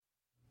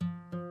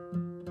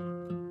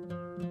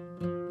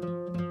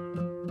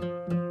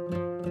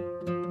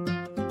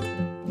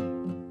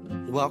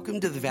Welcome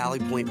to the Valley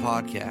Point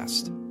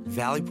Podcast.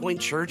 Valley Point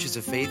Church is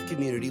a faith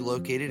community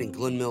located in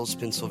Glen Mills,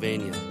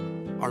 Pennsylvania.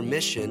 Our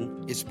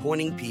mission is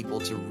pointing people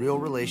to real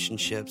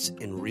relationships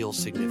and real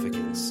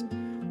significance.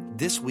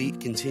 This week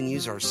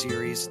continues our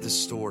series, The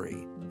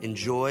Story.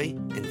 Enjoy,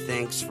 and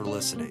thanks for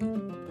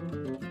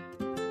listening.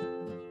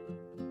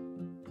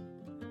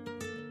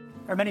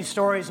 There are many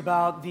stories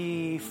about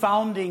the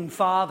founding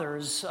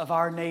fathers of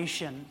our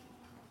nation.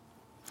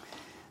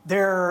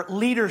 Their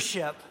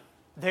leadership,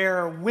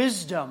 their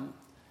wisdom,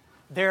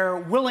 their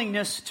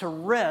willingness to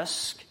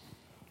risk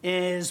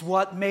is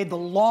what made the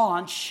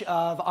launch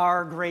of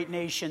our great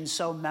nation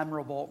so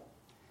memorable.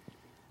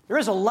 There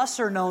is a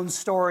lesser-known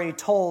story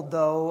told,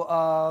 though,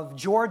 of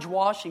George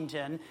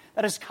Washington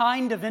that is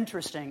kind of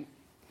interesting.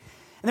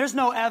 And there's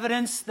no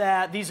evidence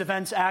that these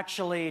events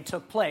actually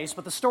took place,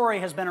 but the story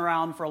has been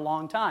around for a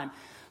long time.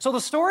 So the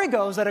story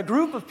goes that a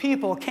group of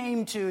people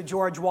came to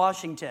George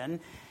Washington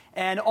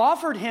and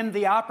offered him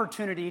the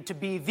opportunity to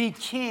be the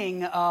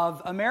king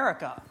of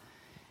America.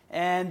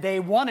 And they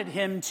wanted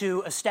him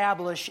to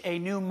establish a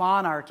new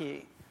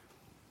monarchy,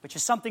 which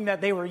is something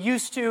that they were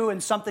used to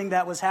and something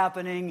that was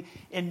happening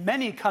in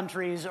many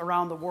countries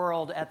around the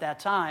world at that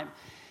time.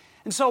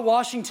 And so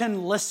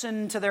Washington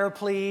listened to their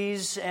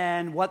pleas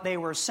and what they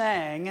were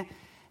saying,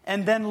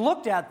 and then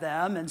looked at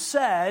them and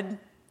said,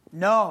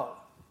 no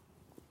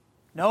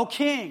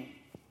king.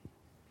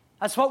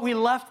 That's what we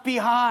left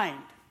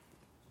behind.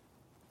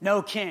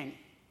 No king.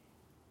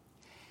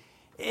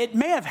 It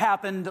may have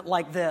happened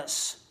like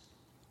this.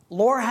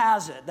 Lore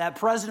has it that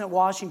President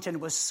Washington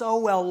was so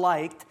well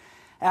liked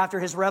after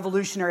his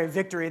revolutionary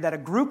victory that a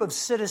group of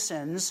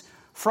citizens,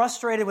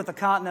 frustrated with the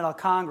Continental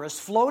Congress,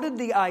 floated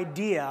the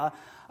idea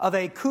of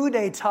a coup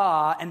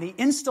d'etat and the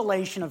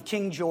installation of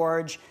King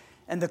George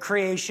and the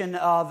creation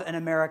of an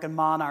American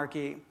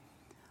monarchy.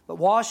 But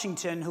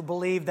Washington, who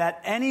believed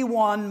that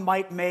anyone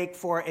might make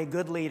for a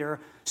good leader,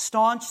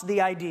 staunched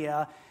the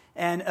idea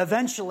and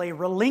eventually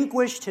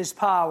relinquished his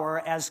power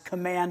as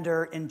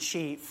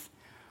commander-in-chief.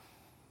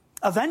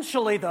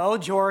 Eventually, though,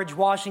 George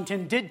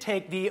Washington did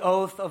take the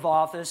oath of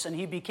office, and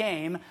he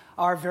became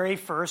our very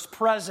first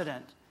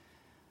president.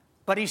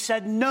 But he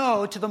said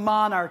no to the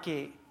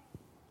monarchy.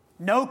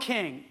 No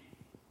king.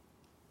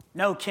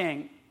 No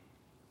king.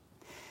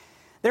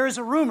 There is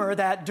a rumor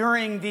that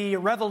during the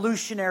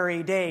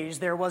revolutionary days,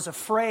 there was a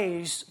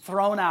phrase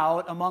thrown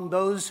out among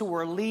those who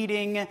were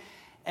leading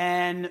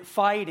and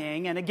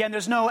fighting. And again,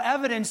 there's no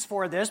evidence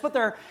for this, but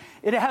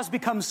it has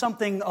become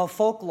something of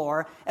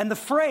folklore. And the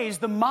phrase,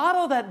 the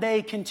motto that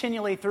they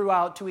continually threw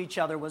out to each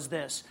other was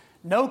this: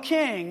 no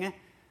king,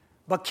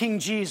 but King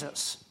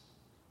Jesus.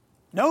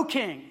 No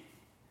king,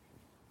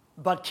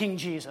 but King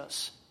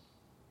Jesus.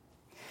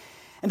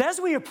 And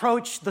as we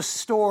approach the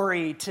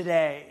story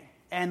today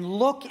and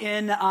look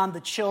in on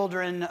the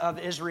children of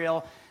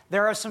Israel,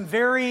 there are some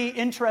very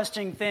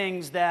interesting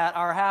things that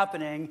are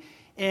happening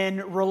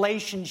in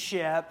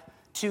relationship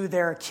to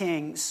their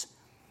kings.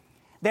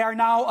 They are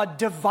now a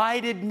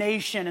divided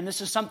nation, and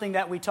this is something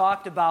that we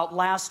talked about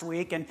last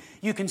week, and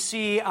you can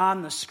see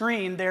on the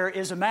screen there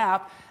is a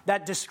map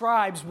that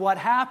describes what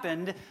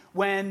happened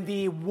when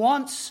the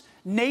once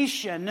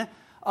nation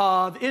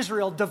of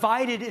Israel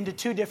divided into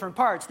two different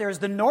parts. There's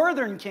the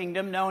northern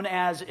kingdom known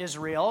as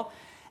Israel,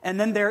 and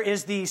then there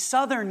is the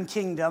southern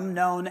kingdom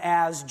known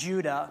as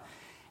Judah.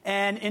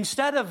 And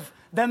instead of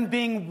them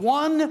being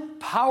one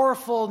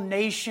powerful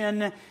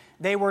nation,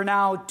 they were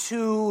now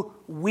two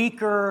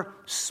weaker,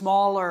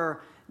 smaller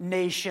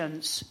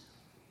nations.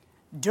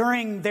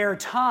 During their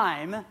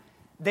time,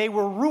 they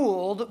were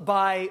ruled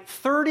by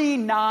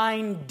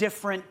 39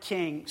 different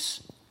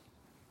kings.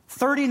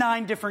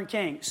 39 different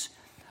kings.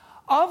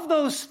 Of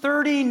those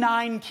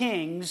 39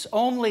 kings,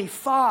 only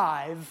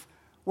 5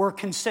 were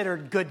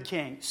considered good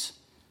kings.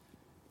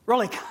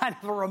 Really kind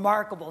of a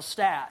remarkable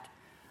stat.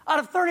 Out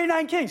of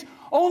 39 kings,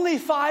 only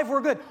 5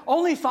 were good.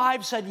 Only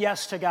 5 said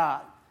yes to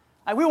God.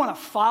 We want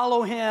to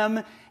follow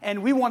him,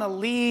 and we want to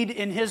lead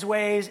in his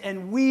ways,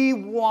 and we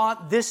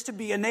want this to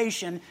be a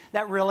nation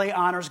that really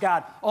honors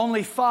God.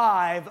 Only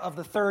 5 of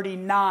the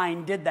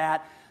 39 did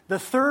that. The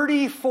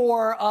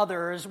 34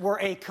 others were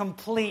a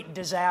complete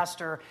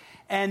disaster,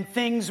 and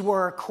things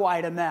were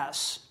quite a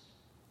mess.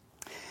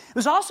 It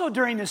was also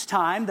during this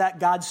time that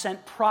God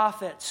sent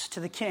prophets to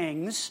the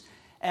kings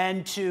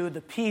and to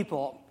the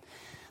people.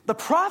 The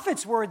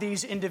prophets were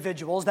these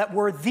individuals that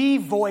were the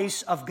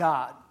voice of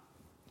God.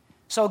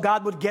 So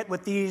God would get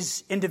with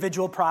these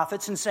individual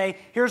prophets and say,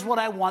 here's what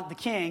I want the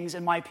kings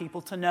and my people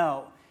to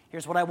know.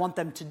 Here's what I want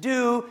them to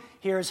do.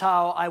 Here's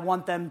how I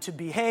want them to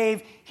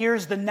behave.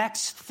 Here's the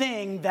next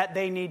thing that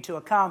they need to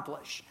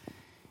accomplish.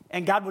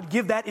 And God would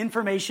give that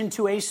information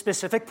to a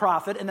specific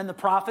prophet, and then the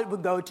prophet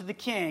would go to the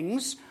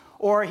kings,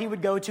 or he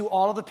would go to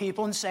all of the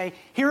people and say,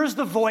 here's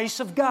the voice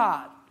of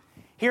God.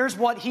 Here's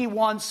what he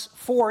wants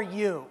for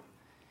you.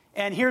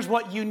 And here's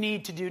what you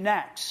need to do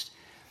next.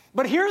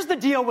 But here's the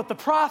deal with the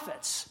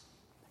prophets.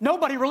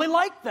 Nobody really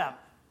liked them.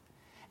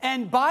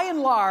 And by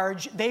and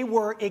large, they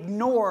were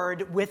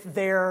ignored with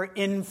their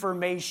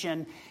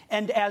information.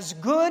 And as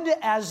good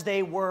as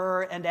they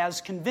were and as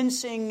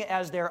convincing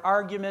as their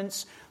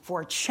arguments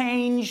for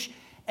change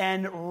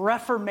and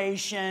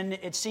reformation,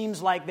 it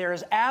seems like there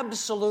is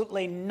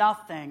absolutely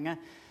nothing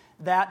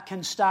that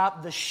can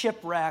stop the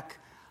shipwreck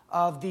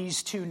of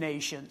these two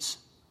nations.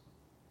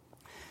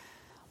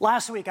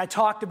 Last week, I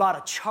talked about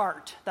a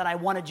chart that I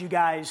wanted you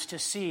guys to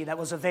see that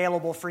was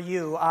available for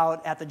you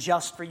out at the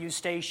Just For You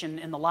station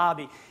in the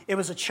lobby. It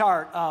was a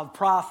chart of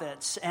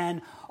prophets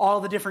and all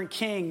the different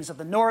kings of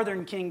the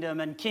northern kingdom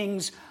and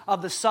kings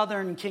of the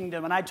southern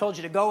kingdom. And I told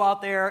you to go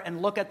out there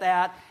and look at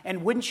that.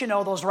 And wouldn't you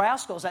know, those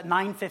rascals at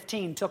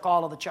 9:15 took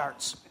all of the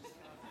charts.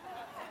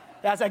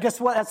 I guess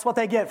that's what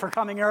they get for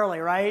coming early,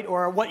 right?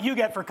 Or what you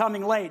get for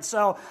coming late.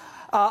 So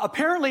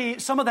apparently,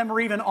 some of them were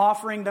even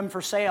offering them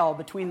for sale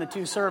between the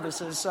two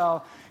services,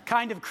 so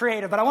kind of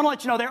creative. But I want to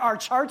let you know there are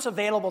charts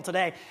available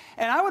today.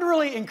 And I would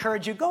really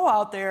encourage you, go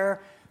out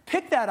there,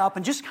 pick that up,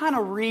 and just kind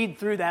of read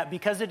through that,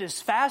 because it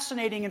is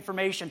fascinating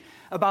information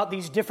about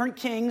these different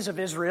kings of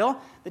Israel,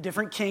 the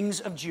different kings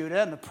of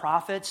Judah, and the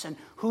prophets, and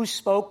who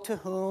spoke to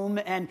whom,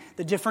 and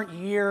the different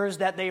years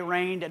that they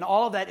reigned, and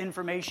all of that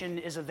information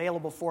is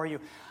available for you.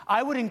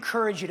 I would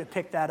encourage you to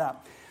pick that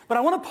up. But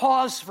I want to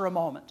pause for a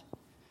moment,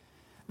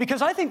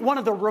 because I think one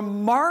of the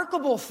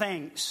remarkable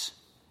things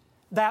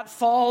that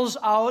falls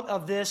out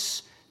of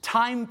this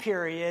time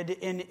period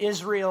in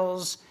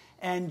Israel's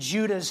and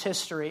Judah's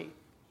history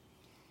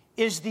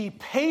is the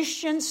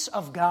patience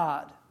of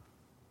God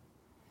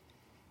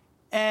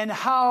and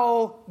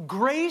how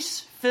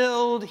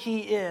grace-filled He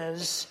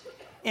is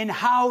in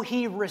how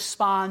He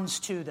responds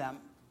to them.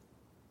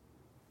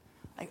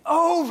 Like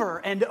over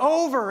and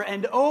over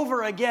and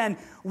over again,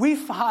 we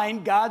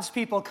find God's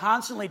people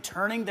constantly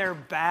turning their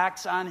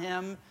backs on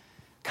Him,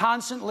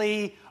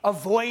 constantly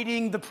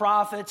avoiding the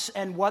prophets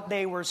and what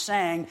they were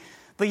saying.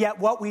 But yet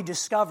what we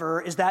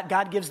discover is that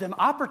God gives them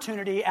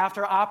opportunity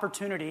after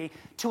opportunity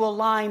to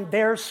align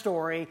their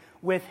story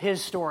with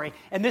His story.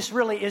 And this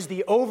really is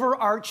the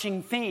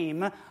overarching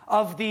theme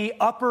of the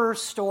upper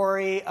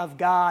story of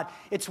God.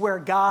 It's where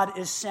God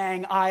is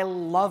saying, I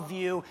love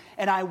you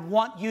and I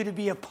want you to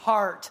be a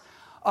part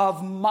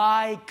of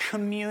my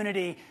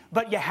community,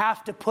 but you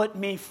have to put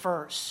me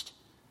first.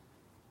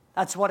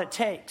 That's what it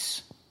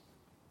takes.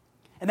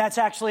 And that's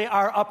actually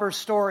our upper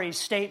story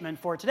statement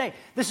for today.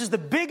 This is the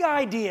big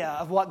idea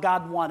of what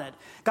God wanted.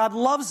 God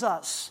loves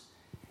us,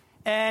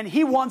 and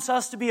He wants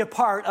us to be a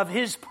part of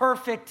His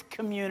perfect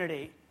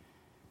community.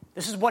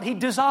 This is what He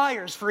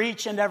desires for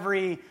each and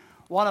every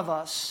one of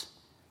us.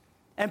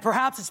 And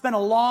perhaps it's been a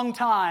long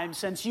time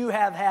since you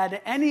have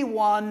had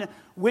anyone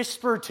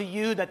whisper to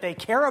you that they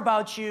care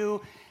about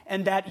you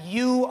and that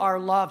you are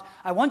loved.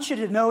 I want you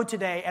to know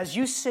today, as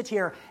you sit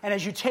here and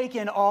as you take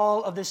in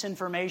all of this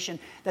information,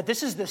 that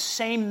this is the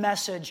same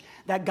message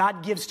that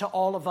God gives to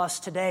all of us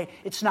today.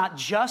 It's not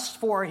just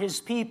for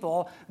His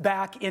people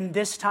back in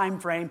this time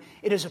frame.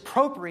 It is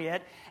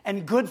appropriate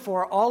and good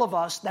for all of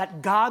us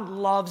that God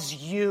loves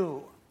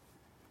you.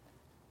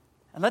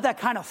 And let that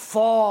kind of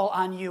fall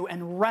on you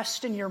and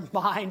rest in your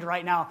mind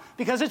right now,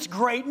 because it's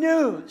great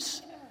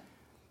news.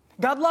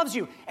 God loves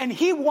you, and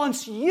He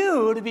wants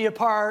you to be a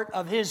part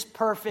of His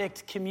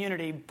perfect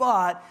community.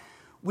 But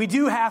we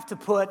do have to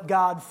put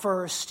God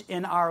first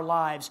in our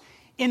lives.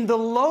 In the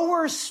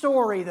lower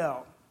story,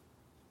 though,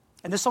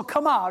 and this will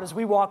come out as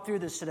we walk through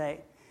this today,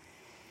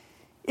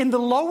 in the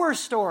lower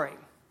story,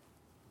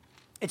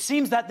 it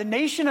seems that the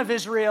nation of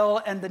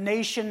Israel and the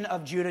nation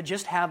of Judah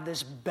just have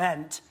this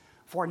bent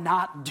for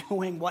not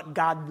doing what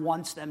God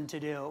wants them to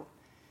do.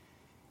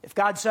 If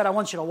God said, I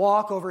want you to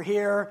walk over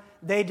here,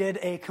 they did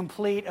a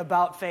complete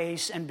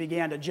about-face and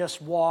began to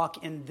just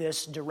walk in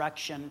this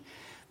direction.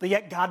 But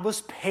yet God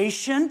was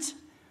patient,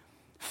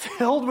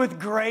 filled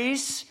with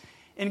grace,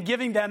 in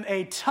giving them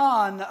a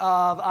ton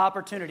of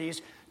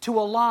opportunities to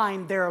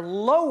align their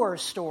lower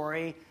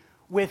story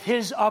with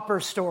His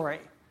upper story.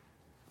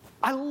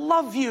 I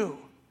love you.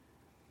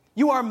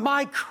 You are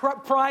my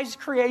prized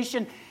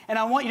creation, and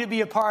I want you to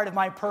be a part of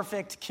my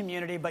perfect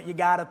community, but you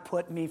got to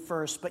put me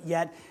first. But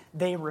yet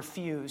they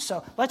refuse.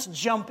 So let's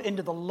jump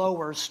into the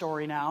lower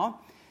story now.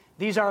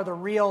 These are the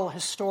real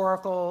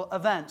historical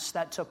events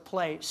that took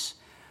place.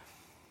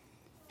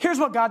 Here's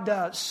what God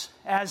does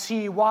as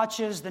He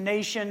watches the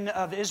nation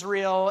of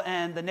Israel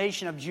and the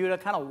nation of Judah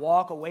kind of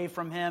walk away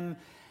from Him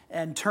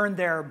and turn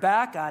their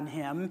back on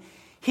Him.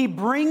 He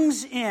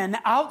brings in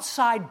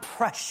outside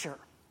pressure.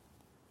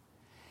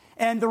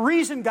 And the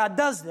reason God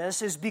does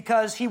this is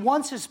because He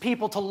wants His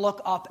people to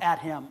look up at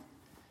Him.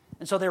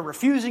 And so they're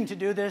refusing to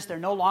do this. They're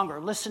no longer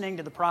listening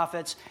to the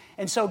prophets.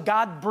 And so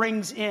God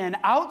brings in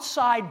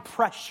outside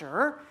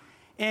pressure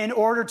in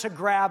order to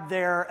grab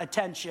their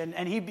attention.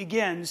 And He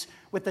begins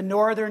with the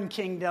northern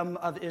kingdom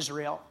of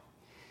Israel.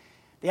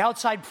 The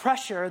outside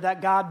pressure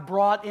that God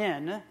brought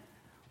in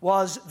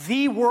was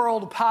the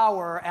world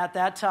power at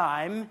that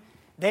time.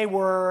 They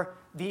were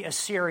the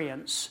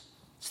Assyrians.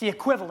 It's the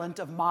equivalent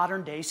of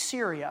modern-day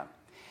Syria.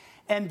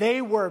 And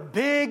they were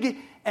big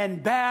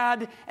and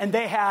bad, and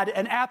they had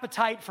an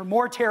appetite for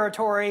more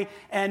territory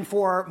and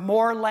for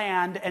more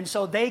land. And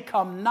so they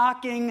come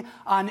knocking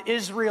on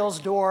Israel's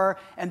door,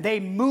 and they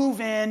move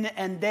in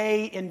and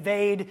they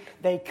invade,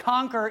 they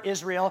conquer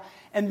Israel,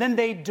 and then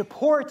they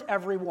deport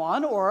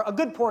everyone, or a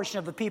good portion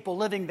of the people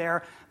living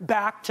there,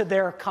 back to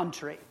their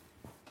country.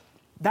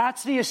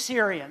 That's the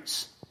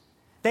Assyrians.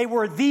 They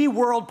were the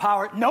world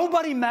power.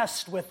 Nobody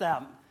messed with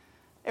them.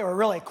 They were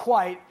really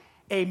quite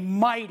a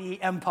mighty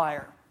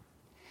empire.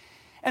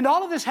 And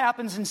all of this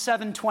happens in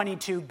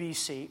 722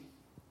 BC.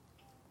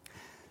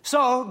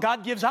 So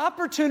God gives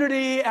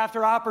opportunity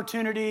after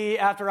opportunity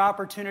after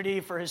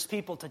opportunity for his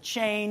people to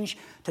change,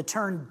 to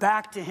turn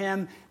back to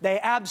him. They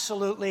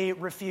absolutely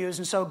refuse.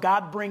 And so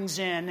God brings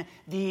in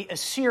the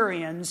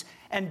Assyrians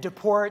and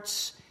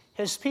deports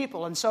his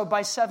people. And so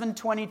by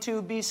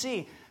 722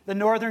 BC, the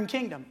northern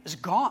kingdom is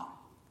gone.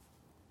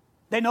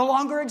 They no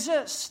longer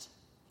exist.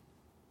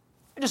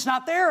 They're just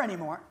not there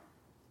anymore.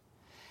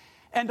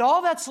 And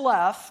all that's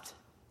left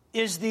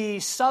is the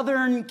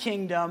southern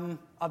kingdom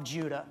of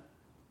Judah.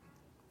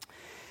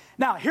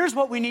 Now, here's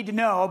what we need to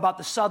know about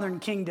the southern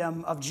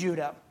kingdom of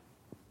Judah.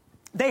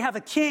 They have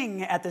a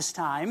king at this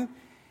time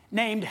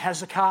named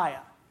Hezekiah.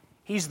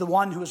 He's the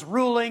one who is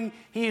ruling.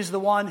 He is the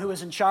one who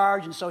is in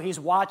charge, and so he's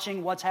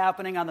watching what's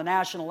happening on the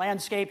national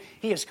landscape.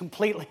 He is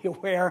completely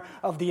aware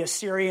of the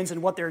Assyrians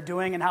and what they're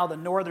doing and how the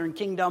northern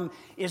kingdom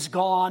is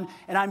gone.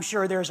 And I'm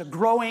sure there's a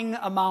growing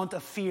amount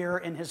of fear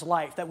in his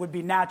life that would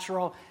be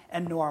natural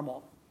and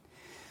normal.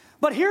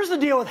 But here's the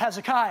deal with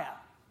Hezekiah.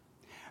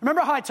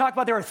 Remember how I talked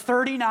about there were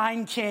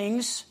 39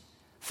 kings?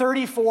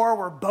 34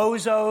 were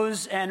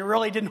bozos and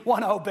really didn't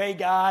want to obey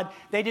God.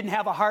 They didn't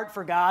have a heart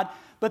for God.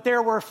 But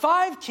there were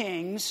 5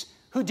 kings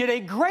who did a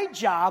great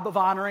job of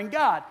honoring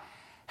God.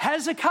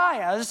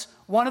 Hezekiah's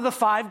one of the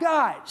 5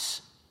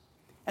 guys.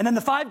 And then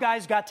the 5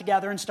 guys got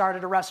together and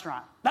started a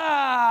restaurant. All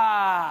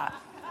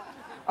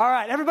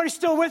right, everybody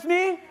still with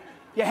me?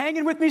 You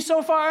hanging with me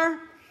so far?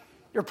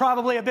 You're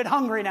probably a bit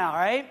hungry now,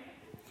 right?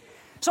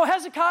 So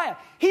Hezekiah,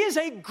 he is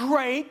a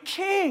great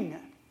king.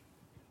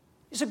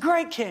 He's a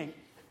great king.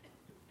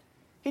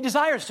 He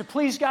desires to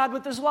please God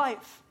with his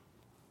life.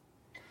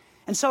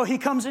 And so he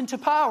comes into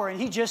power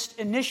and he just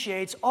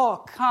initiates all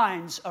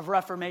kinds of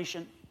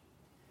reformation.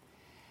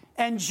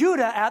 And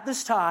Judah at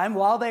this time,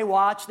 while they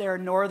watch their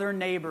northern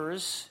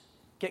neighbors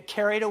get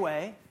carried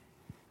away,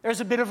 there's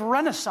a bit of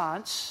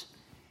renaissance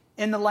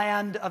in the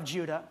land of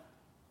Judah.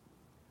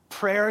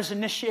 Prayer is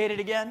initiated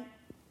again.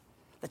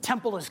 The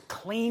temple is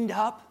cleaned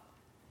up.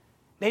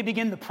 They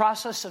begin the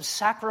process of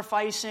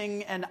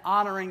sacrificing and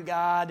honoring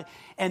God,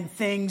 and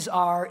things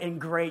are in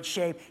great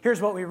shape.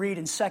 Here's what we read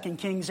in 2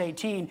 Kings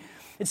 18.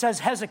 It says,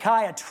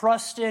 Hezekiah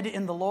trusted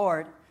in the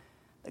Lord,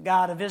 the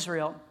God of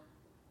Israel.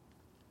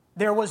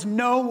 There was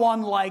no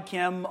one like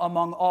him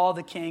among all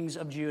the kings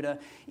of Judah,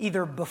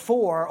 either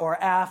before or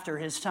after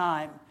his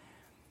time.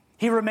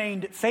 He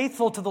remained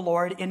faithful to the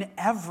Lord in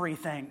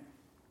everything.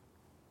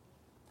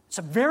 It's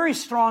a very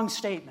strong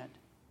statement.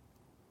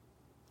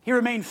 He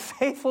remained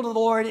faithful to the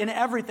Lord in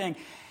everything,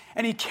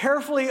 and he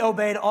carefully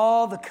obeyed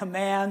all the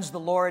commands the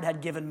Lord had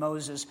given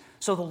Moses.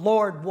 So the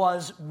Lord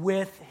was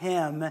with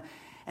him,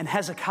 and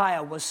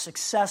Hezekiah was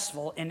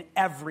successful in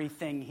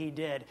everything he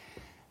did.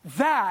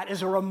 That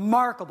is a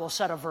remarkable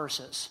set of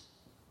verses.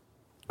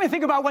 I mean,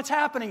 think about what's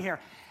happening here.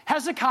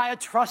 Hezekiah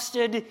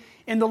trusted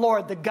in the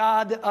Lord, the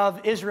God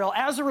of Israel.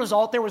 As a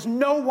result, there was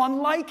no one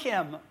like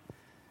him. There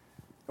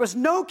was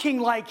no king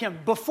like him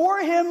before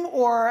him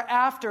or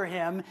after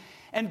him.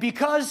 And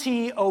because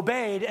he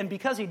obeyed and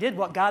because he did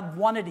what God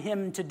wanted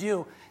him to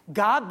do,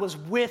 God was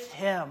with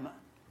him.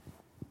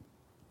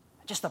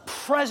 Just the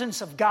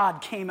presence of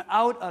God came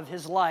out of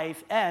his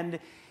life, and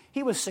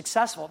he was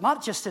successful,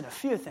 not just in a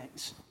few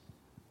things,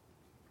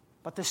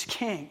 but this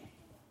king,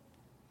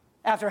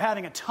 after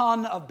having a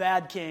ton of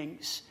bad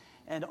kings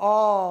and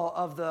all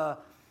of the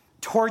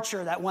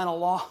torture that went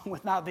along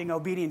with not being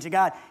obedient to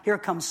God, here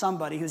comes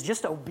somebody who's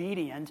just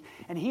obedient,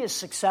 and he is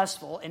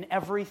successful in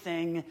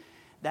everything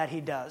that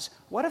he does.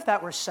 What if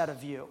that were said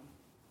of you?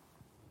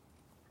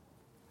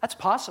 That's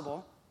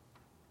possible.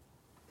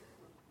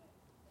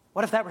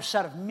 What if that were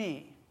said of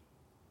me?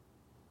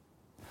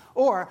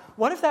 Or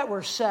what if that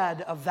were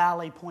said of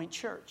Valley Point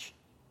Church?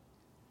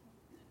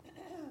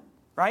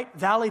 Right?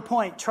 Valley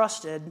Point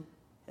trusted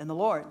in the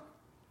Lord.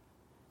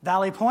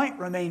 Valley Point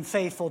remained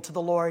faithful to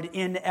the Lord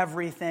in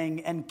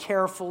everything and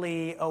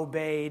carefully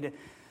obeyed.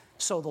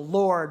 So the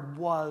Lord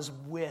was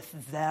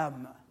with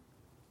them.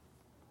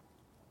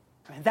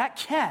 That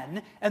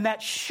can and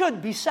that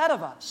should be said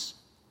of us.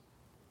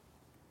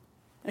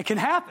 It can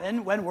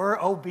happen when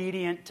we're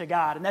obedient to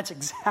God. And that's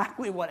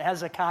exactly what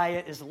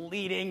Hezekiah is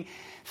leading.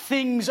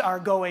 Things are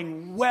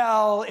going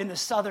well in the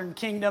southern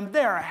kingdom.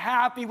 They're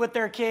happy with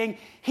their king.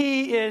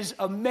 He is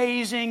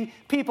amazing.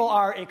 People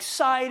are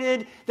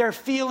excited. They're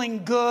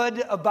feeling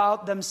good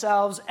about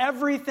themselves.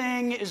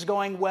 Everything is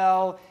going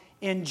well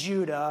in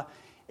Judah,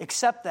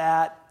 except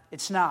that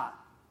it's not.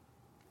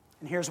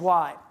 And here's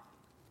why.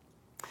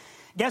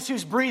 Guess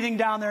who's breathing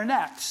down their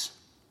necks?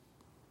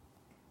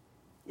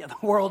 the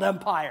world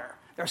empire.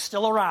 They're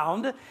still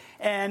around,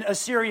 and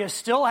Assyria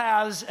still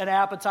has an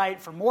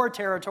appetite for more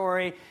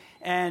territory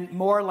and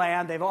more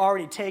land. They've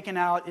already taken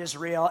out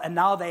Israel, and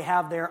now they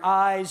have their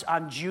eyes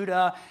on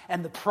Judah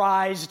and the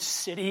prized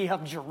city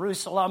of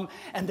Jerusalem,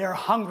 and they're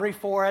hungry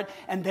for it,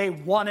 and they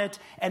want it,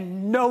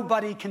 and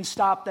nobody can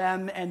stop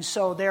them, and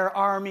so their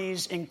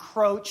armies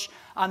encroach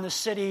on the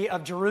city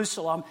of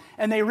Jerusalem,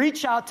 and they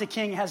reach out to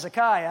King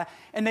Hezekiah,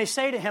 and they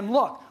say to him,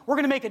 look, we're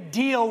going to make a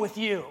deal with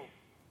you,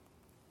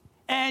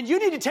 and you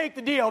need to take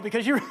the deal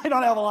because you really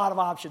don't have a lot of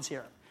options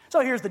here. So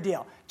here's the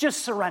deal.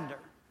 Just surrender.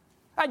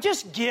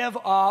 Just give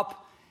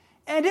up,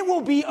 and it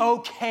will be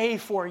okay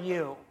for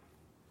you.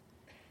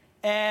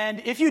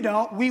 And if you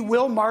don't, we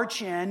will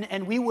march in,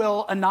 and we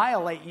will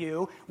annihilate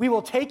you. We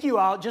will take you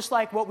out, just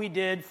like what we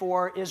did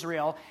for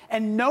Israel,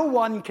 and no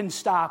one can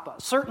stop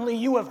us. Certainly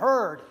you have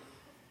heard.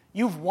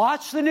 You've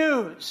watched the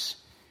news.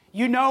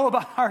 You know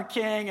about our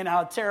king and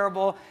how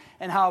terrible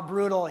and how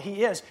brutal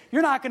he is.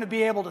 You're not going to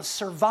be able to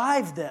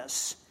survive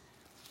this.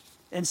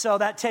 And so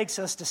that takes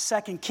us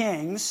to 2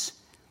 Kings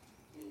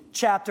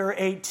chapter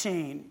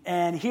 18.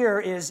 And here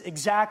is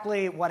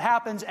exactly what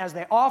happens as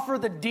they offer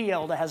the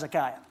deal to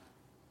Hezekiah.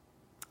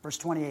 Verse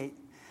 28.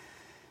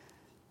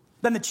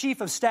 Then the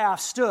chief of staff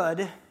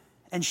stood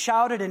and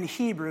shouted in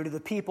Hebrew to the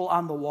people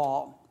on the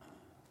wall,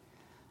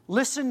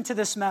 listen to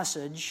this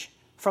message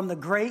from the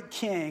great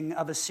king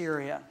of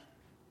Assyria.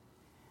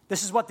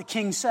 This is what the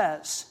king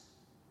says.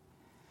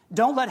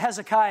 Don't let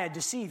Hezekiah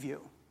deceive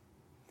you.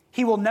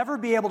 He will never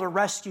be able to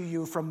rescue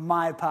you from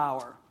my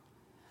power.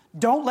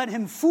 Don't let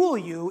him fool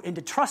you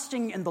into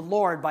trusting in the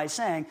Lord by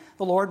saying,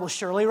 the Lord will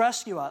surely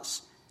rescue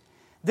us.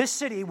 This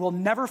city will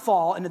never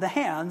fall into the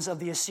hands of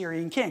the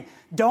Assyrian king.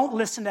 Don't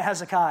listen to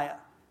Hezekiah.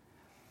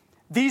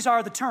 These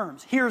are the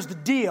terms. Here's the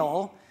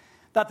deal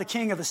that the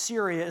king of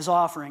Assyria is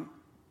offering.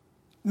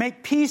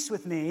 Make peace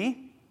with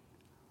me,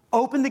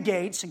 open the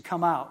gates and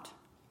come out.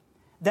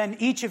 Then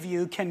each of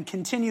you can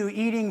continue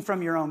eating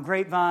from your own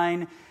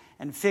grapevine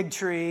and fig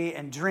tree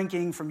and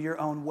drinking from your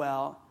own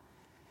well.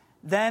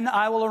 Then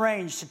I will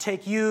arrange to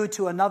take you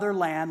to another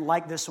land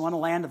like this one, a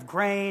land of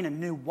grain and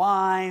new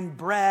wine,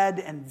 bread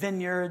and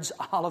vineyards,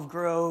 olive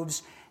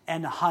groves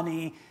and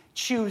honey.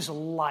 Choose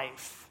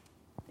life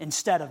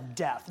instead of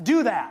death.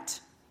 Do that.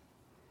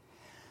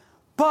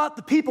 But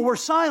the people were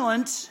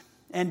silent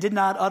and did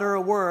not utter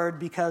a word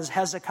because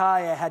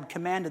Hezekiah had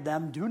commanded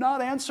them, do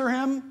not answer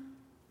him.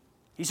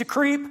 He's a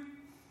creep.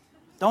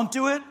 Don't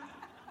do it.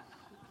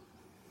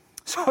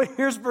 So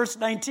here's verse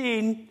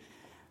 19.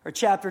 Or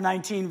chapter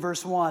 19,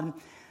 verse 1.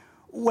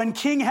 When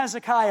King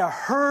Hezekiah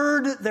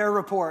heard their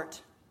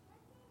report,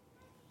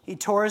 he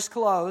tore his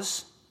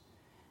clothes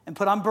and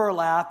put on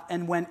burlap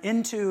and went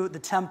into the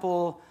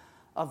temple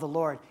of the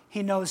Lord.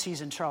 He knows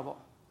he's in trouble.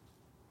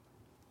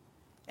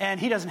 And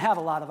he doesn't have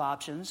a lot of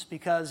options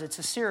because it's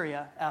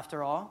Assyria,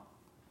 after all.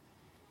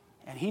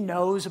 And he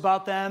knows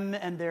about them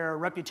and their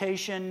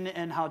reputation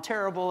and how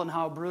terrible and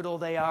how brutal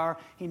they are.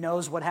 He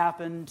knows what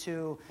happened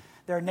to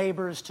their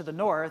neighbors to the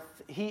north.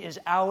 He is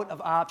out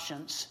of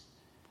options.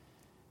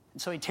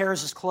 And so he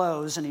tears his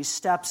clothes and he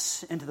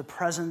steps into the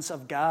presence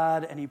of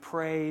God and he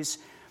prays.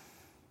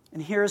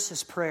 And here's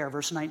his prayer,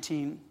 verse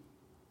 19.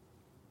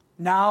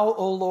 Now,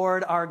 O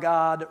Lord our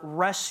God,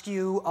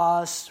 rescue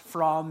us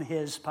from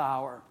his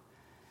power.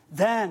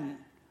 Then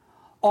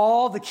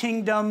all the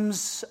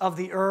kingdoms of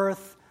the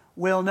earth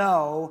will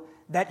know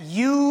that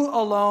you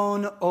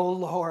alone, O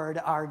Lord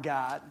our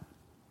God.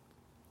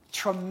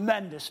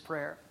 Tremendous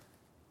prayer.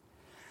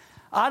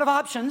 Out of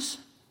options.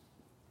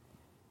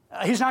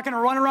 He's not going to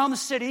run around the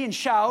city and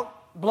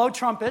shout, blow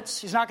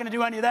trumpets. He's not going to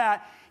do any of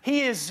that. He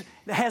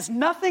has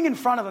nothing in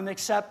front of him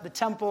except the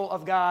temple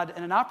of God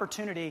and an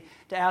opportunity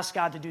to ask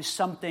God to do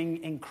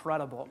something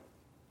incredible.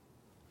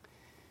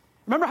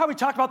 Remember how we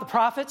talked about the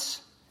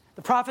prophets?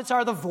 The prophets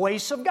are the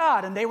voice of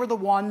God, and they were the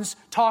ones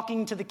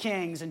talking to the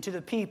kings and to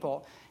the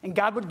people. And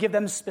God would give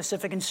them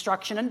specific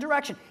instruction and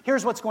direction.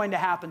 Here's what's going to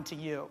happen to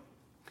you.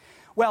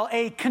 Well,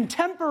 a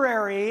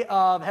contemporary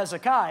of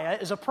Hezekiah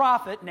is a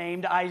prophet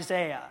named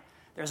Isaiah.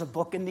 There's a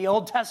book in the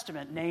Old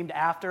Testament named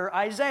after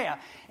Isaiah.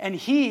 And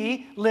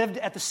he lived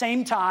at the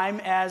same time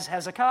as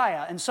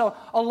Hezekiah. And so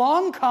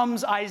along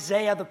comes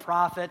Isaiah the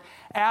prophet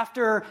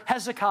after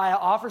Hezekiah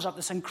offers up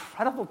this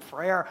incredible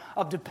prayer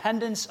of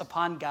dependence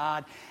upon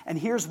God. And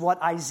here's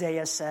what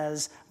Isaiah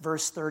says,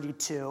 verse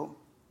 32.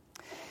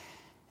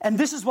 And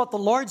this is what the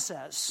Lord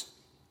says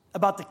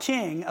about the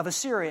king of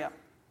Assyria.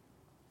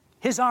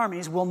 His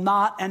armies will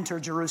not enter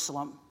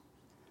Jerusalem.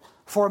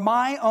 For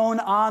my own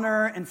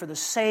honor and for the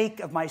sake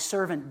of my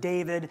servant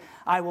David,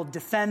 I will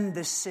defend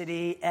this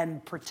city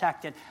and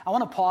protect it. I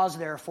want to pause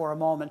there for a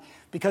moment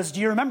because do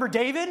you remember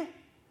David?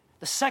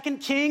 The second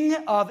king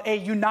of a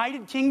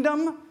united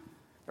kingdom?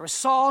 There was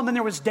Saul and then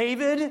there was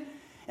David.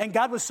 And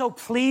God was so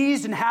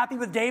pleased and happy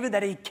with David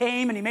that he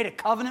came and he made a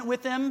covenant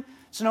with him.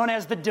 It's known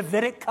as the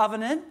Davidic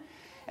covenant.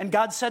 And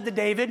God said to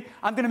David,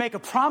 I'm going to make a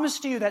promise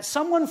to you that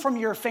someone from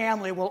your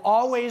family will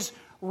always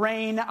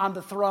reign on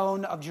the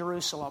throne of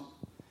Jerusalem.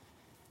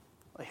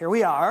 Well, here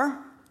we are.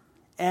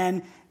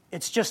 And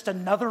It's just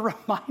another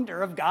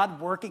reminder of God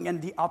working in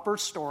the upper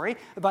story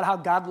about how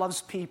God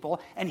loves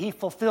people and he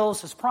fulfills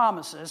his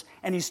promises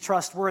and he's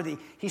trustworthy.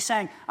 He's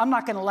saying, I'm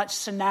not going to let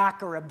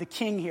Sennacherib, the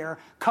king here,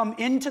 come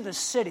into the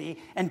city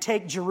and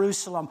take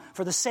Jerusalem.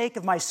 For the sake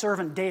of my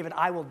servant David,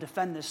 I will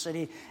defend this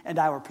city and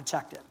I will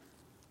protect it.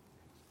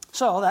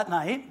 So that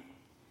night,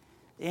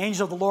 the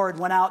angel of the Lord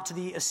went out to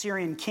the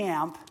Assyrian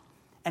camp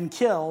and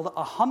killed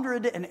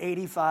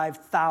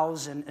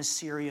 185,000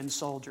 Assyrian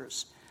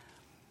soldiers.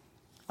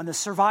 When the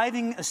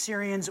surviving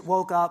Assyrians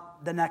woke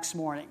up the next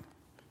morning,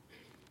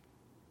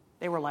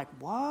 they were like,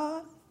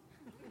 what?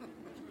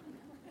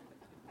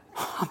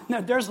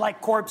 There's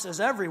like corpses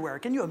everywhere.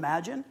 Can you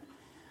imagine?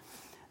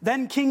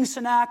 Then King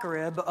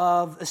Sennacherib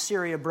of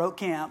Assyria broke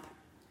camp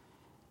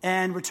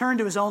and returned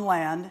to his own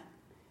land.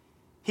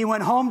 He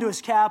went home to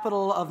his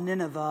capital of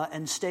Nineveh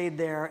and stayed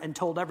there and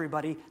told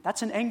everybody,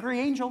 that's an angry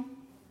angel.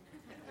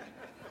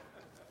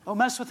 Don't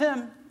mess with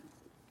him.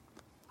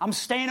 I'm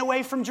staying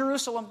away from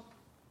Jerusalem.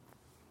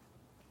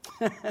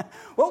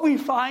 What we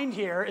find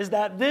here is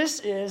that this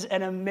is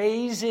an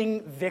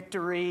amazing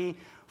victory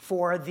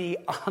for the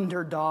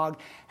underdog.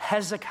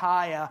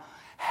 Hezekiah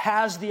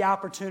has the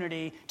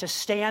opportunity to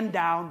stand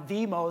down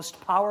the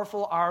most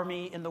powerful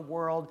army in the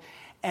world,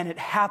 and it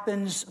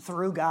happens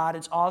through God.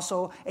 It's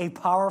also a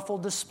powerful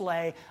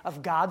display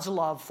of God's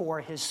love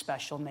for his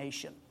special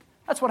nation.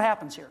 That's what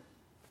happens here.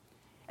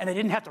 And they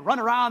didn't have to run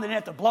around, they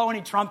didn't have to blow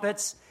any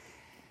trumpets.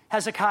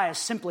 Hezekiah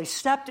simply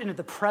stepped into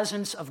the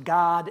presence of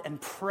God and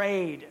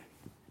prayed.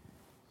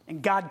 And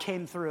God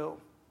came through.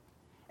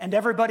 And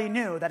everybody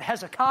knew that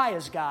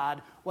Hezekiah's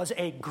God was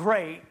a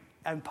great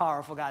and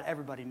powerful God.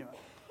 Everybody knew it.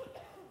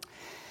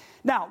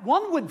 Now,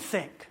 one would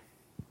think,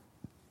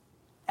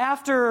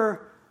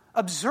 after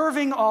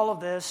observing all of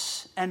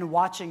this and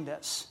watching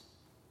this,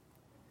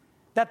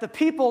 that the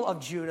people of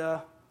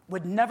Judah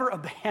would never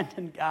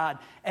abandon God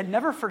and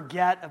never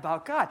forget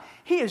about God.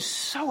 He is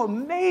so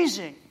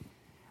amazing.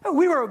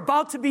 We were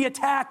about to be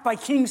attacked by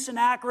King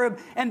Sennacherib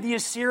and the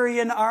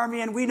Assyrian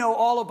army, and we know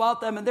all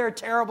about them, and they're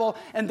terrible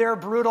and they're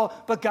brutal,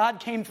 but God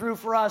came through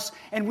for us,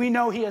 and we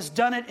know he has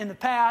done it in the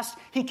past.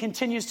 He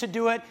continues to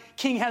do it.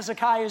 King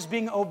Hezekiah is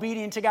being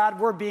obedient to God.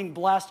 We're being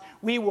blessed.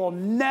 We will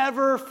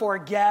never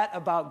forget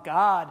about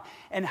God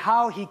and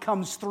how he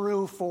comes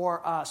through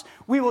for us.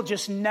 We will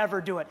just never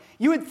do it.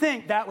 You would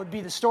think that would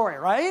be the story,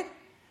 right?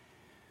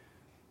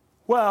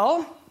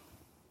 Well,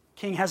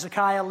 King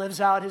Hezekiah lives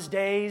out his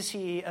days.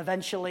 He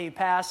eventually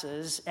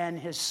passes, and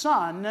his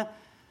son,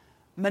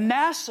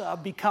 Manasseh,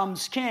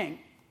 becomes king.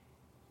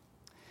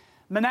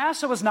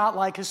 Manasseh was not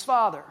like his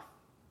father.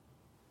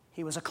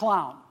 He was a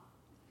clown.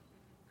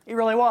 He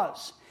really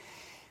was.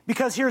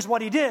 Because here's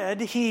what he did.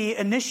 He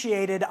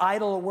initiated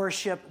idol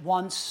worship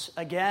once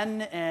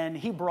again, and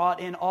he brought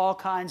in all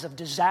kinds of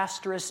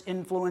disastrous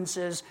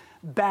influences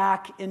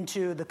back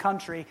into the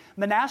country.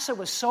 Manasseh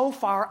was so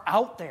far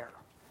out there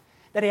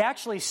that he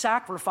actually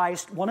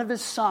sacrificed one of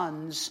his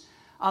sons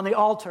on the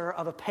altar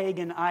of a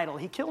pagan idol.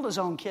 He killed his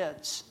own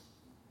kids.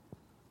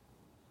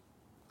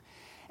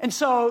 And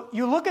so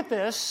you look at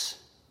this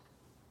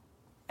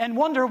and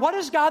wonder, what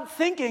is God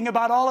thinking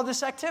about all of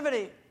this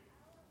activity?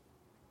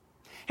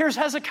 Here's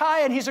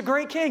Hezekiah, and he's a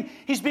great king.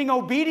 He's being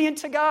obedient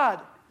to God,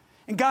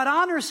 and God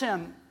honors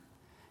him.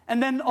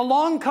 And then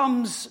along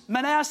comes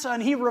Manasseh,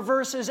 and he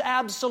reverses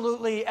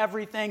absolutely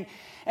everything.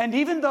 And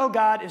even though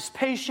God is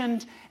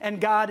patient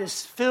and God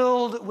is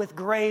filled with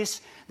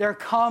grace, there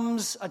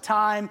comes a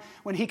time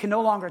when he can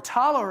no longer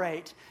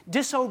tolerate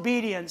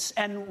disobedience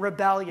and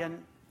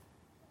rebellion.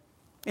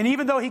 And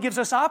even though he gives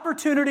us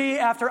opportunity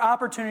after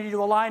opportunity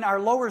to align our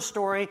lower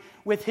story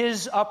with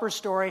his upper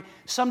story,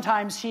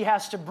 sometimes he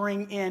has to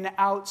bring in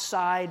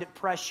outside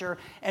pressure.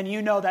 And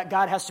you know that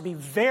God has to be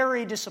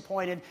very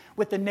disappointed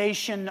with the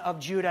nation of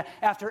Judah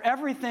after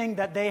everything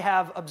that they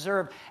have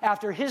observed,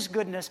 after his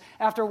goodness,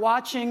 after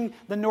watching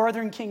the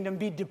northern kingdom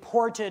be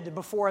deported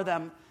before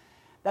them,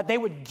 that they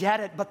would get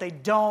it, but they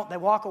don't. They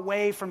walk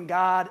away from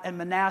God, and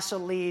Manasseh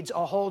leads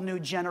a whole new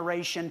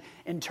generation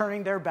in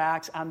turning their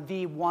backs on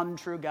the one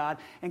true God,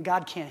 and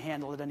God can't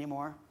handle it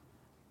anymore.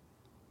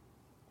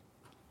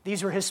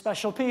 These were his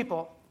special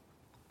people.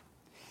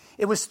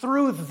 It was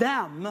through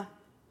them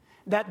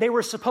that they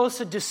were supposed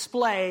to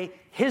display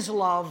his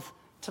love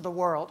to the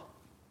world.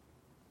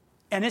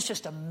 And it's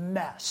just a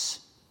mess.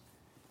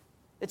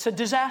 It's a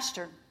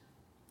disaster.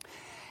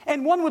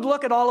 And one would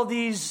look at all of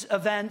these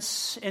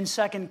events in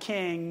 2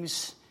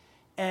 Kings,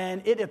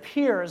 and it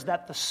appears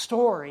that the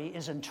story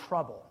is in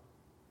trouble.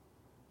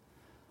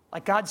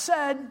 Like God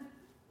said,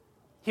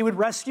 he would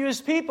rescue his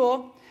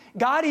people.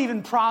 God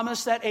even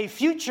promised that a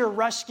future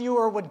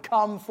rescuer would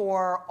come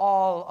for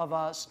all of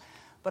us.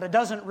 But it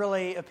doesn't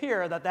really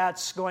appear that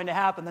that's going to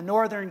happen. The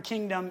northern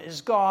kingdom is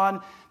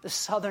gone. The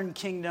southern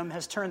kingdom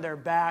has turned their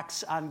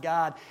backs on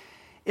God.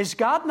 Is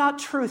God not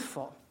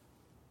truthful?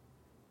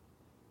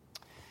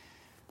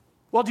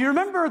 Well, do you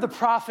remember the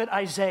prophet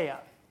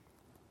Isaiah?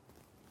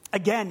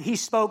 Again, he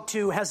spoke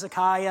to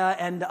Hezekiah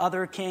and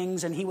other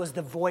kings, and he was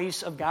the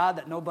voice of God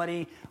that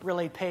nobody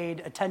really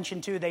paid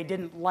attention to. They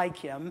didn't like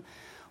him.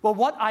 Well,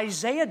 what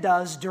Isaiah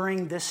does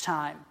during this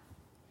time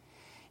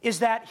is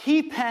that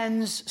he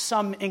pens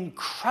some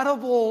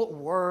incredible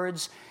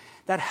words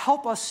that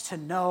help us to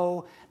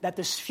know that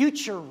this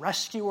future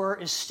rescuer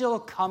is still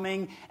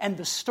coming and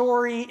the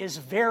story is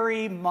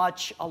very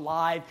much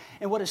alive.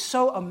 And what is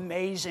so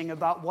amazing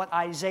about what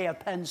Isaiah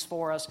pens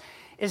for us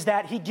is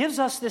that he gives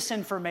us this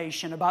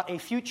information about a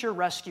future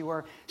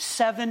rescuer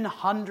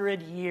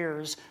 700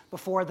 years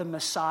before the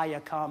Messiah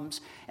comes.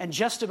 And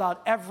just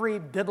about every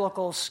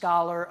biblical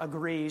scholar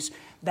agrees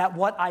that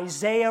what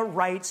Isaiah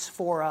writes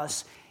for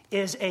us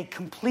is a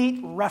complete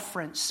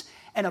reference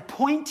and a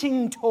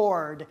pointing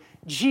toward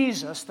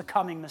Jesus, the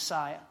coming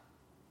Messiah.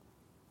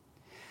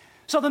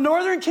 So the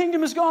northern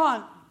kingdom is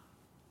gone.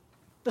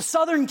 The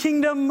southern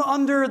kingdom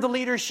under the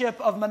leadership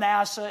of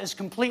Manasseh is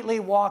completely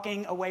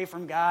walking away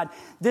from God.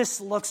 This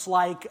looks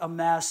like a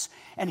mess.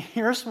 And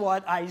here's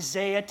what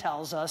Isaiah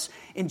tells us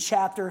in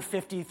chapter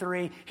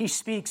 53. He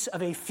speaks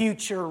of a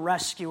future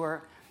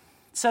rescuer.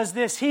 It says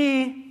this,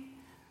 He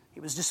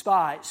was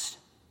despised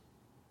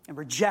and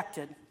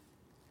rejected,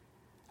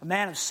 a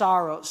man of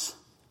sorrows,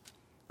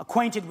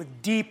 acquainted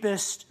with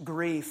deepest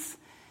grief.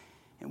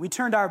 And we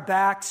turned our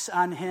backs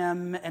on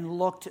him and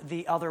looked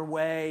the other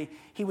way.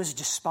 He was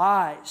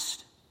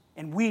despised,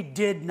 and we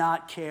did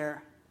not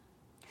care.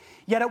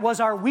 Yet it was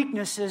our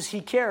weaknesses he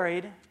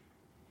carried.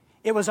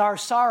 It was our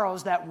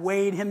sorrows that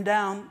weighed him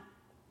down.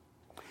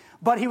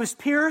 But he was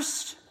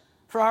pierced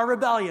for our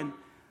rebellion,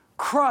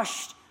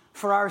 crushed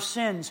for our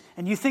sins.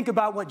 And you think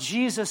about what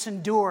Jesus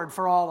endured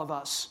for all of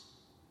us.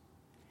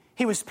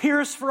 He was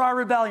pierced for our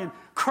rebellion,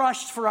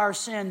 crushed for our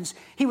sins.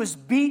 He was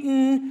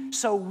beaten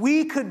so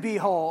we could be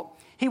whole.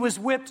 He was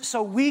whipped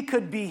so we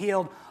could be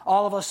healed.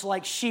 All of us,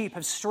 like sheep,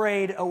 have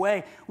strayed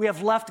away. We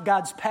have left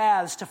God's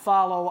paths to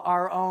follow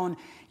our own.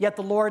 Yet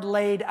the Lord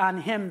laid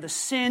on him the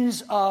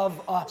sins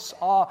of us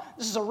all.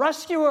 This is a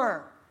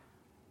rescuer.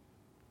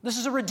 This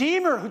is a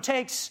redeemer who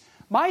takes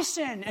my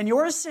sin and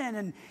your sin,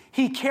 and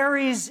he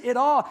carries it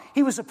all.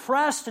 He was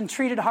oppressed and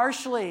treated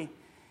harshly,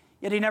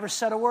 yet he never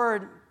said a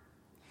word.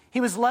 He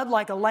was led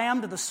like a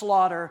lamb to the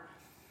slaughter,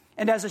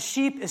 and as a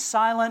sheep is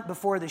silent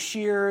before the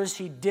shearers,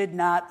 he did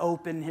not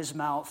open his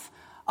mouth.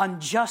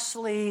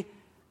 Unjustly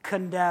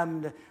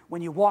condemned.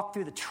 When you walk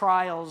through the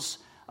trials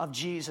of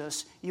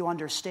Jesus, you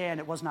understand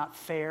it was not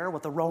fair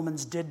what the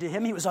Romans did to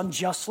him. He was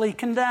unjustly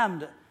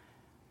condemned. It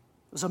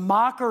was a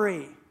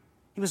mockery.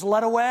 He was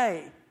led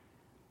away.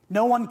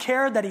 No one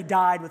cared that he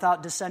died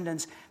without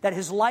descendants, that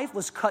his life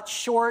was cut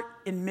short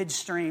in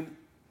midstream.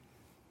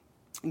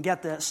 And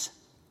get this.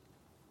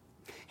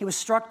 He was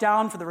struck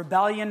down for the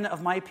rebellion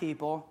of my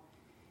people.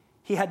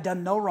 He had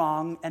done no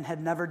wrong and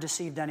had never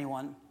deceived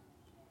anyone.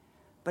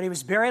 But he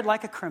was buried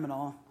like a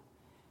criminal,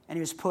 and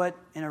he was put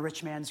in a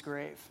rich man's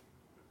grave.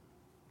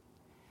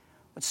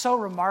 What's so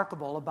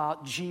remarkable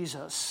about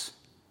Jesus,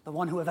 the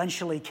one who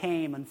eventually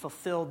came and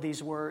fulfilled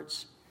these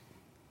words,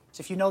 is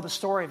if you know the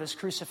story of his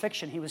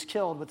crucifixion, he was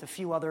killed with a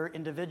few other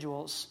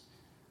individuals.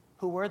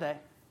 Who were they?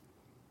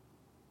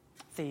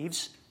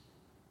 Thieves,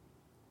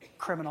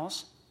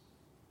 criminals.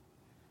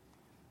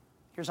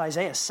 Here's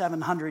Isaiah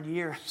 700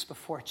 years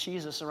before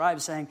Jesus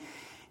arrived saying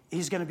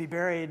he's going to be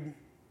buried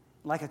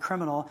like a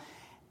criminal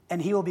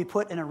and he will be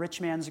put in a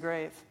rich man's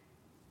grave.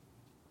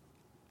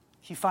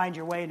 If you find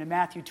your way into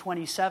Matthew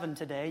 27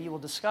 today, you will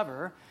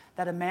discover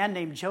that a man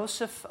named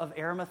Joseph of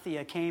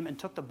Arimathea came and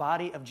took the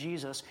body of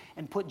Jesus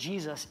and put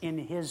Jesus in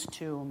his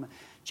tomb.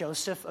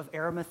 Joseph of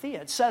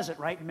Arimathea, it says it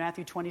right in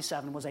Matthew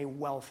 27, was a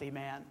wealthy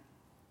man.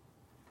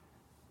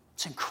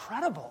 It's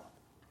incredible.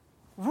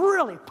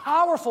 Really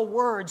powerful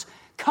words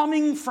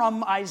coming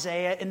from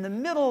Isaiah in the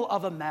middle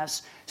of a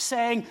mess,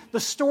 saying the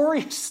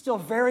story is still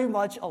very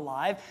much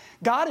alive.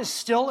 God is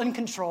still in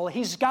control.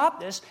 He's got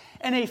this,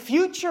 and a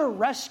future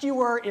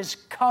rescuer is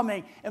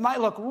coming. It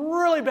might look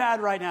really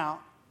bad right now,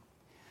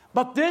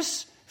 but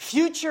this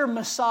future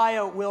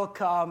Messiah will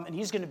come, and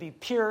he's going to be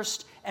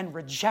pierced and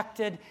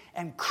rejected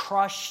and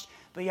crushed,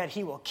 but yet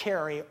he will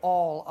carry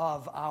all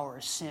of our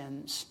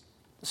sins.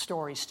 The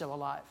story's still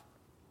alive.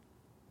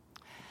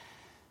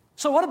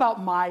 So what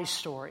about my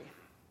story?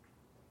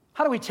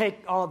 How do we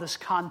take all of this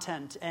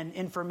content and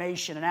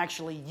information and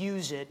actually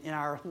use it in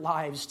our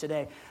lives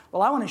today?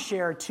 Well, I want to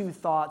share two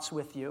thoughts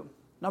with you.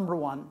 Number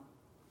one,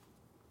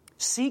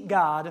 seek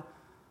God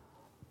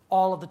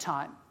all of the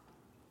time.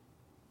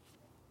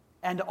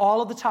 And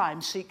all of the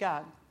time, seek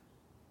God.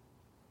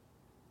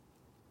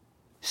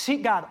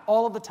 Seek God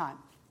all of the time.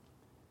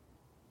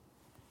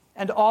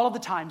 And all of the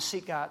time,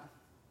 seek God.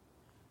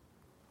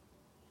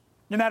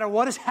 No matter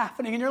what is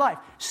happening in your life,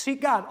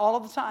 seek God all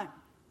of the time.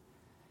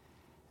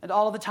 And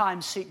all of the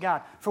time, seek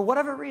God. For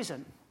whatever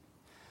reason,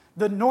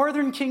 the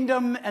northern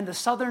kingdom and the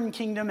southern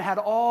kingdom had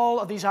all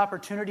of these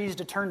opportunities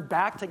to turn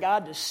back to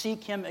God, to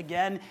seek him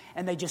again,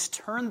 and they just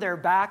turned their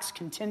backs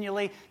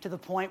continually to the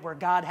point where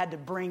God had to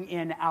bring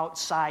in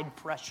outside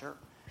pressure.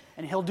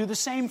 And he'll do the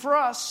same for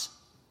us.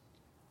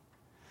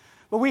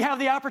 But we have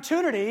the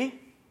opportunity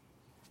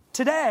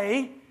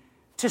today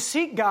to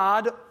seek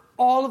God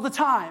all of the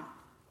time.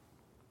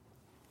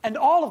 And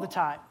all of the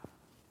time,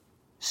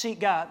 seek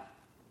God.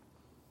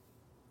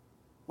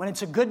 When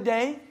it's a good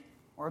day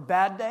or a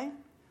bad day,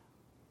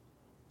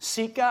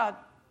 seek God.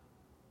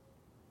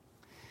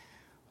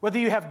 Whether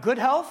you have good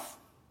health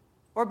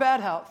or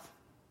bad health,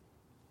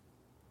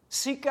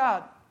 seek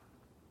God.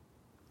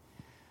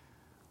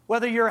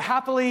 Whether you're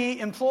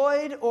happily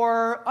employed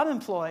or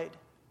unemployed,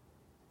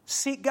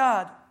 seek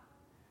God.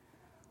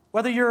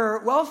 Whether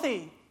you're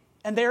wealthy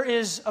and there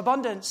is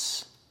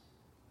abundance,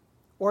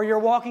 or you're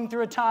walking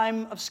through a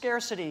time of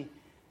scarcity,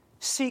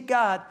 seek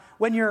God.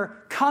 When you're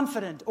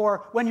confident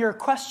or when you're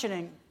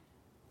questioning,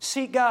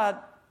 seek God.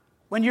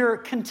 When you're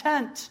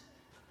content,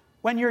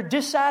 when you're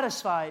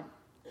dissatisfied,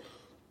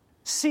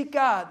 seek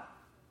God.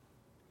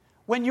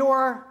 When you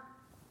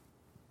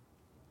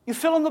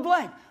fill in the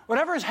blank.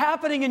 Whatever is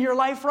happening in your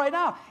life right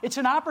now, it's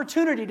an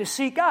opportunity to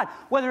seek God.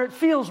 Whether it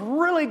feels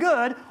really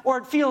good or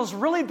it feels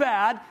really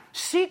bad,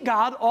 seek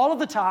God all of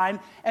the time,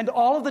 and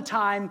all of the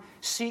time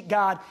seek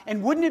God.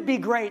 And wouldn't it be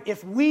great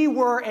if we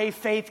were a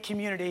faith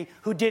community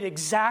who did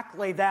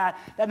exactly that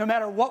no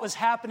matter what was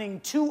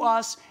happening to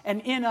us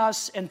and in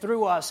us and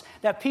through us,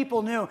 that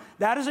people knew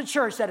that is a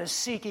church that is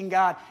seeking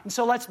God. And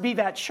so let's be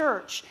that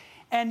church.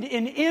 And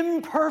in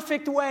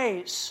imperfect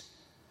ways,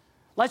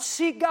 let's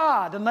seek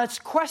God, and let's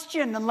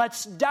question, and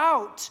let's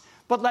doubt,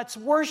 but let's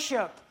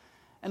worship,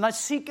 and let's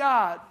seek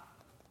God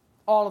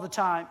all of the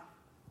time.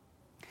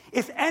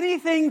 If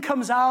anything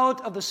comes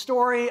out of the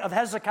story of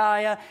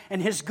Hezekiah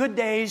and his good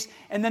days,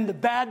 and then the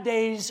bad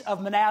days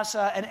of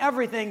Manasseh and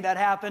everything that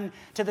happened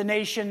to the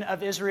nation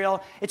of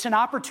Israel, it's an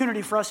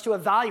opportunity for us to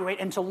evaluate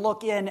and to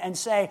look in and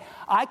say,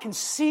 I can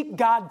seek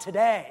God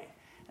today.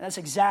 And that's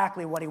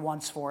exactly what he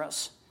wants for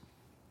us.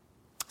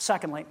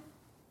 Secondly,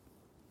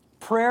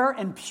 prayer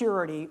and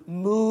purity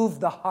move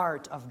the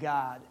heart of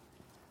God.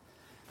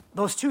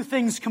 Those two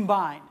things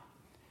combined,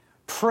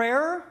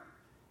 prayer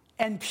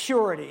and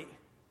purity,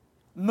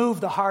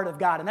 move the heart of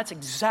God. And that's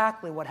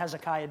exactly what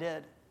Hezekiah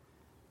did.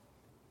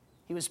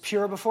 He was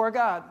pure before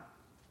God.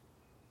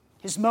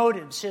 His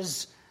motives,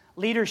 his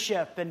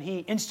leadership, and he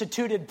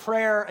instituted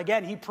prayer.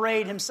 Again, he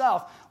prayed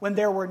himself when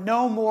there were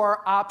no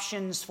more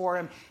options for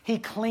him. He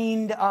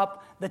cleaned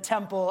up the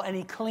temple and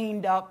he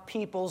cleaned up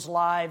people's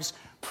lives.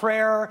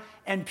 Prayer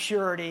and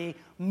purity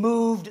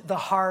moved the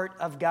heart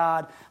of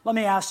God. Let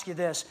me ask you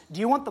this. Do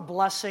you want the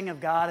blessing of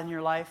God in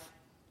your life?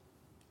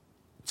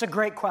 It's a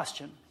great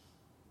question.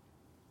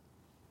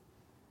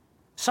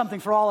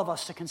 Something for all of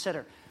us to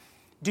consider.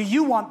 Do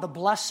you want the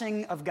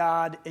blessing of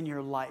God in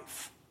your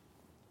life?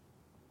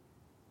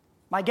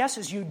 My guess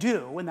is you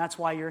do, and that's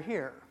why you're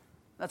here.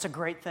 That's a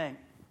great thing.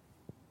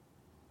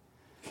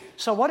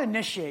 So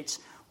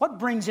what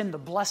brings in the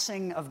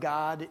blessing of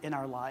God in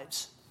our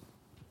lives?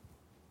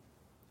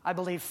 I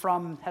believe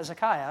from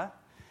Hezekiah,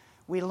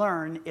 we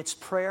learn it's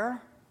prayer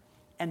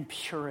and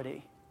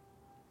purity.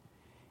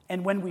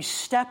 And when we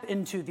step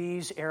into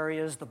these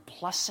areas, the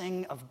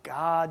blessing of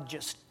God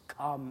just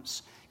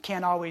comes.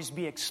 Can't always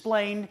be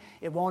explained.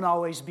 It won't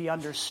always be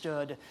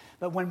understood.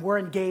 But when we're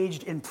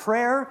engaged in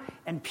prayer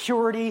and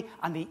purity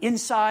on the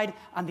inside,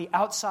 on the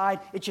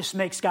outside, it just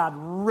makes God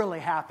really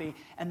happy,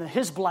 and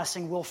his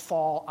blessing will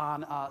fall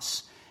on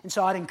us. And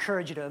so I'd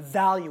encourage you to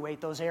evaluate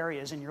those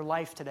areas in your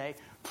life today.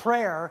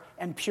 Prayer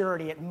and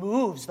purity, it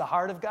moves the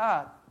heart of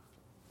God.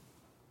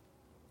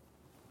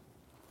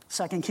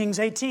 2 Kings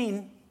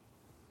 18.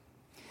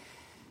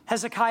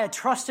 Hezekiah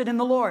trusted in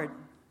the Lord,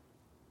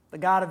 the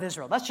God of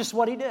Israel. That's just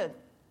what he did.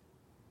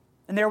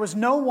 And there was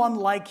no one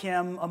like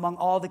him among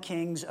all the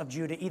kings of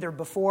Judah, either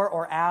before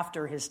or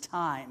after his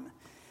time.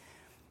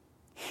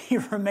 He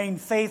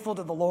remained faithful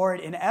to the Lord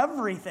in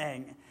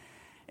everything.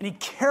 And he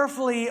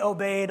carefully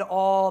obeyed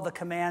all the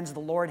commands the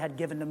Lord had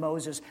given to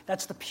Moses.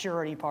 That's the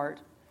purity part.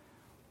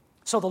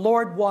 So the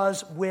Lord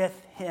was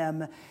with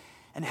him,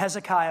 and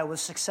Hezekiah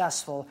was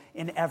successful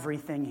in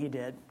everything he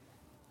did.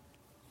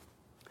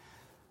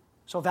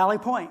 So Valley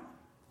Point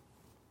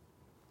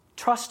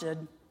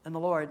trusted in the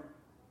Lord.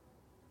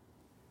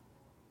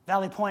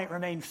 Valley Point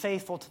remained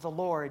faithful to the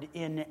Lord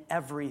in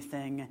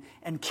everything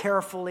and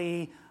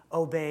carefully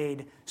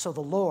obeyed. So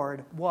the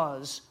Lord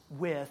was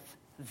with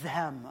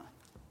them.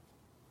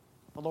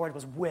 The Lord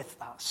was with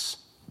us.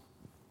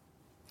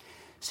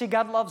 See,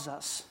 God loves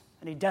us,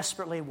 and he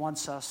desperately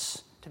wants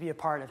us to be a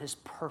part of his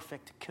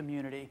perfect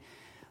community.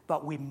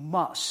 But we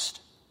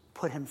must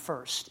put him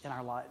first in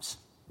our lives.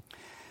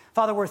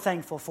 Father, we're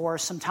thankful for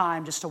some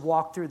time just to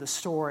walk through the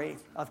story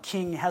of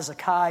King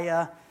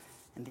Hezekiah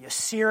and the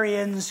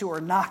Assyrians who are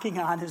knocking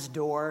on his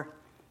door.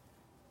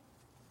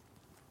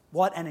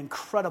 What an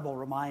incredible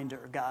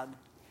reminder, God,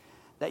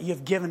 that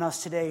you've given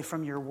us today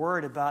from your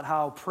word about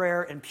how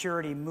prayer and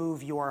purity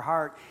move your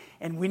heart.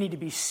 And we need to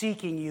be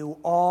seeking you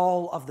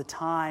all of the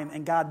time.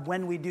 And God,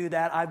 when we do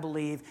that, I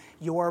believe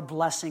your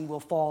blessing will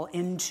fall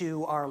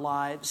into our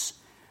lives.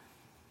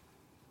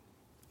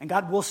 And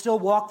God, we'll still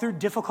walk through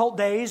difficult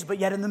days, but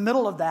yet in the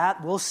middle of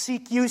that, we'll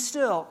seek you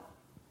still.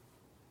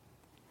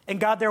 And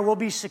God, there will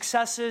be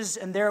successes,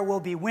 and there will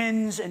be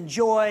wins and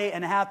joy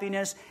and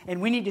happiness,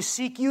 and we need to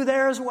seek you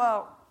there as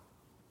well.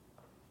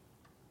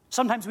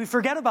 Sometimes we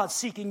forget about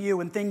seeking you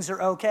when things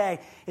are okay.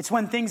 It's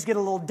when things get a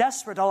little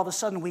desperate, all of a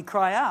sudden we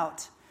cry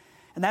out.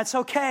 And that's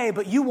okay,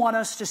 but you want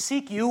us to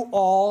seek you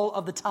all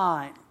of the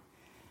time.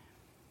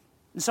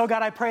 And so,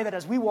 God, I pray that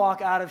as we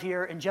walk out of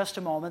here in just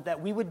a moment,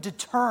 that we would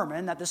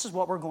determine that this is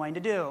what we're going to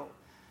do.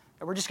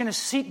 That we're just going to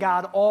seek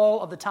God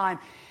all of the time.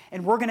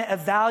 And we're going to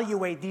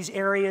evaluate these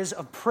areas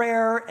of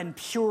prayer and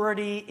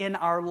purity in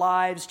our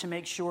lives to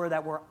make sure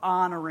that we're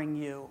honoring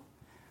you.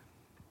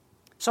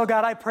 So,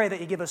 God, I pray that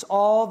you give us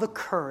all the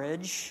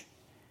courage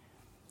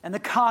and the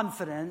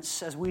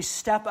confidence as we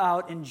step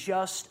out in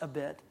just a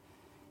bit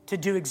to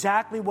do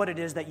exactly what it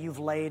is that you've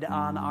laid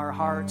on our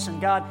hearts.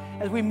 And God,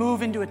 as we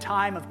move into a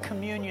time of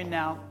communion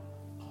now,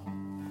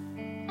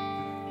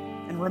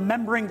 and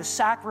remembering the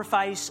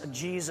sacrifice of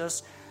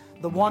Jesus,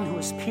 the one who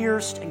was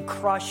pierced and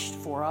crushed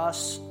for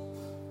us,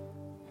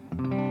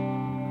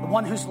 the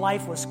one whose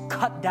life was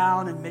cut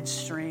down in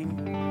midstream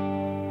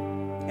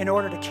in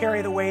order to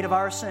carry the weight of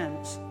our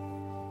sins,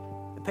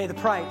 to pay the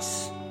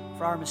price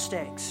for our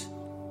mistakes.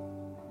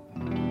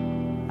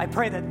 I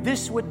pray that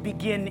this would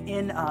begin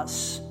in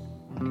us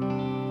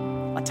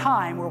a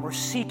time where we're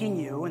seeking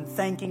you and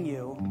thanking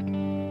you,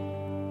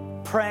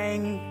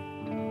 praying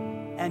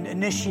and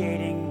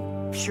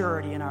initiating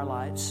purity in our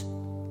lives.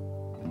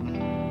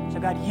 So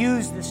God,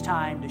 use this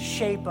time to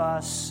shape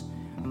us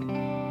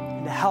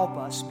and to help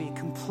us be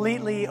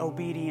completely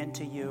obedient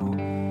to you.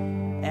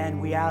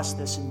 And we ask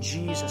this in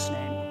Jesus'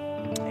 name.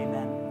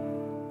 Amen.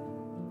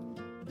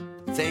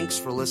 Thanks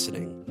for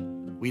listening.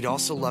 We'd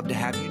also love to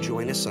have you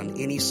join us on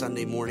any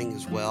Sunday morning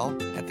as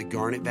well at the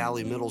Garnet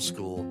Valley Middle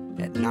School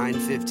at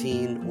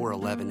 9:15 or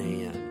 11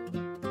 a.m.